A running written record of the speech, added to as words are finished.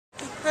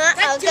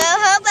Oh, go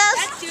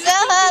Hobos! Go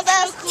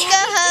Hobos! Go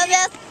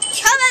Hobos!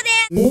 Hobo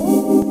dance!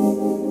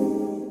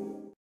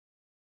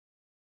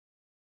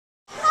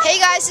 Hey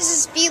guys, this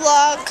is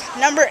vlog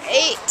number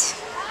 8.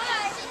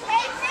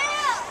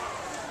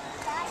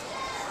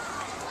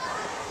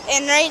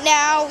 And right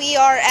now we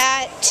are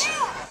at...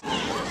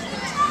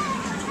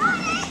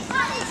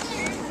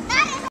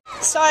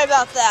 Sorry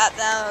about that,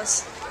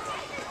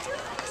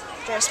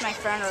 there's my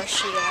friend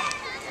Rashida.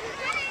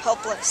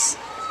 Hopeless.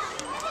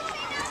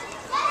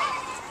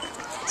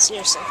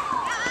 Seriously.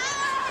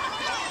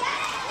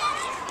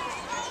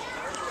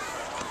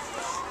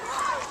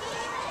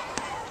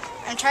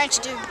 I'm trying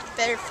to do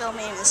better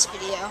filming in this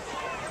video.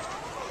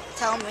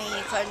 Tell me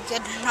if I'm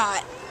good or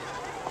not.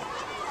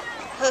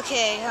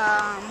 Okay,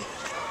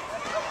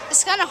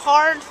 it's kind of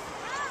hard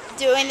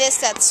doing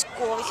this at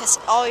school because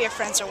all your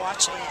friends are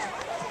watching it.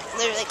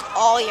 Literally, like,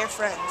 all your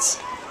friends.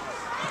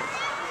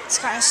 It's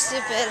kind of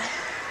stupid.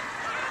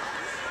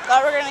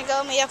 But we're gonna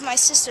go meet up my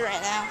sister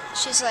right now.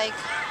 She's like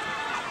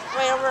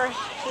right over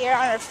here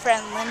on her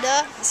friend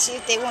Linda. Let's see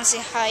if they want to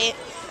say hi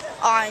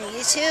on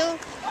YouTube.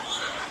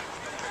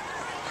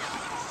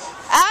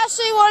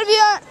 Ashley, want to be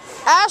on?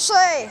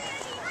 Ashley,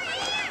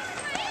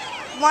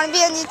 want to be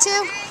on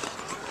YouTube?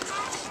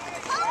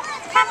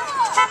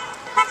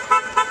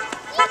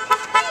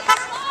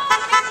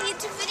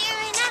 YouTube video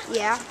right now?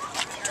 Yeah.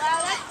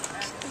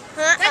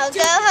 Oh, go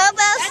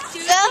Hobos!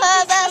 Go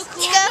Hobos!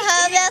 Go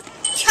Hobos!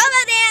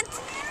 Hobo dance!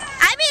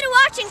 I made a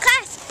watch in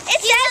class. It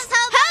says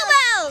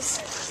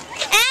Hobos!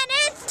 And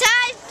it's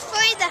time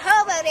for the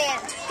Hobo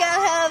dance. Go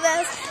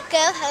Hobos! Go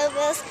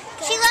Hobos!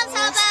 She loves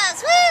Hobos!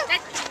 Woo!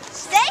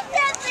 Say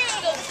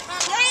something!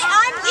 Wait,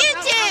 on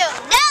YouTube!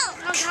 No!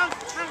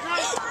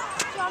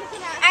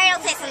 Alright,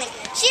 I'll say something.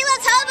 She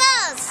loves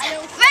Hobos!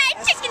 Fried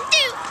chicken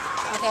too!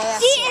 Okay,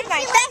 she is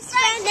my best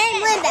friend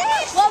named Linda.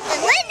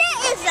 And Linda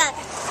is a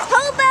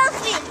hobo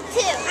freak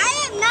too. I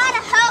am not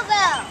a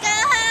hobo. Go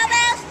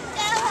Hobos!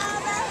 Go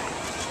Hobos!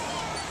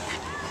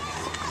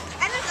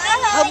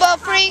 Hobo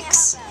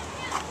freaks!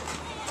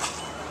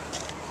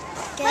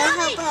 Go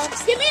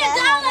Hobos! Give me $1!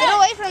 Get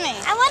away from me!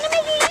 I want to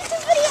make a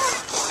YouTube video!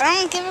 I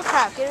don't give a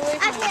crap. Get away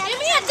from me. Give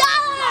me $1!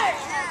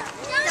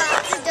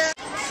 No.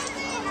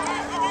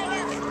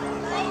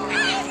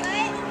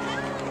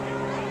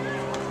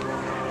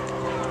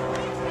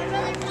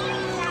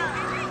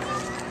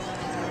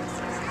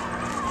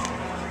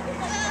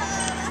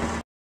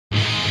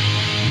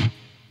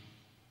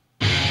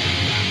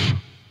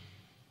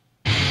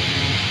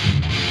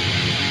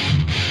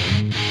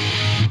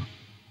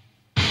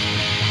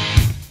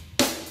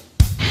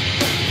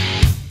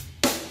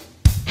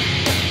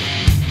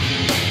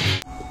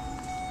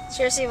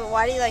 Seriously, but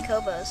why do you like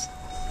hobos?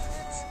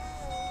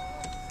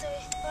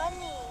 They're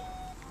funny.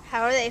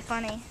 How are they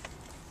funny?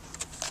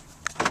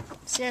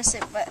 Seriously,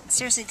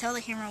 tell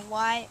the camera,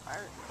 why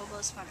are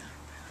hobos funny?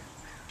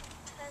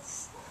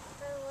 Because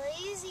they're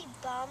lazy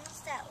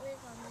bums that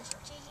live on the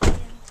street,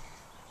 and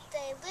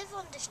they live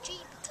on the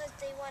street because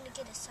they want to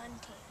get a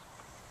suntan.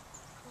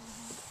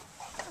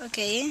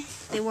 Okay,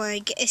 they want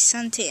to get a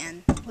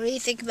suntan. What do you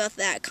think about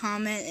that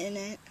comment in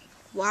it?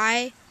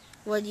 Why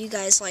would you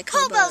guys like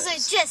hobos? Hobos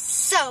are just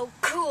so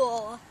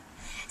cool.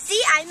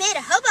 See, I made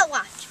a hobo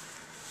watch.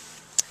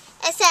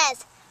 It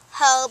says,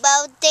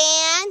 hobo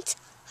dance,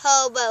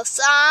 hobo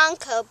song,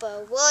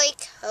 hobo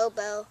work,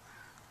 hobo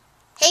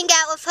hang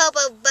out with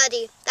hobo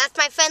buddy. That's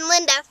my friend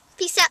Linda.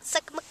 Peace out,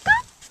 suck my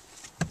cock.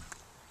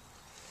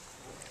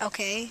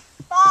 Okay.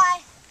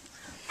 Bye.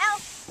 Ow.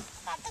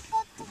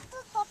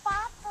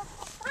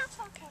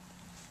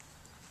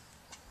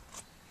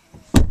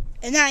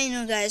 And now you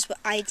know, guys, what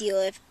I deal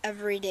with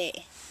every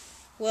day.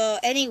 Well,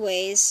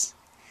 anyways,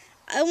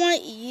 I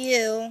want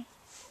you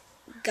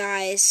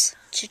guys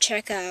to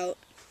check out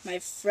my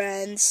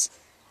friend's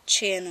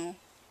channel.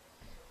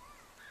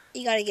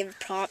 You gotta give it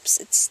props.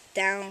 It's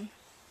down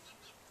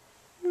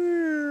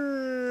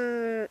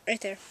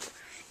right there.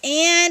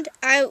 And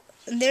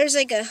there's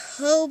like a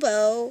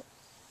hobo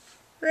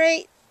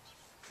right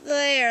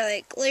there,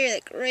 like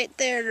right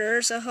there.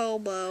 There's a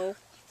hobo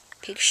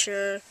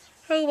picture.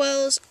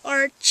 Hobos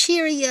are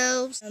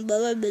Cheerios. Blah,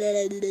 blah,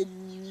 blah,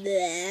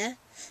 blah.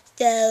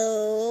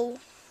 So,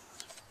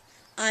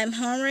 I'm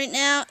home right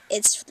now.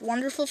 It's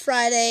Wonderful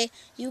Friday.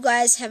 You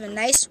guys have a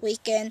nice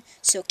weekend,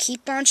 so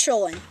keep on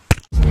trolling.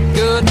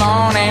 Good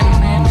morning,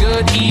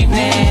 good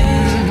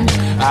evening.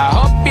 I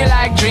hope you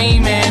like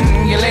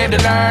dreaming. You live to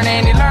learn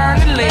and you learn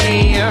to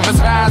live. It's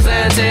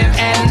positive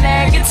and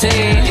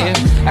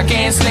negative. I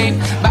can't sleep,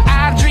 but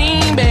I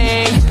dream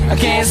big. I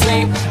can't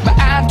sleep, but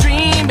I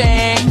dream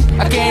big.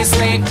 I can't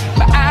sleep,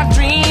 but I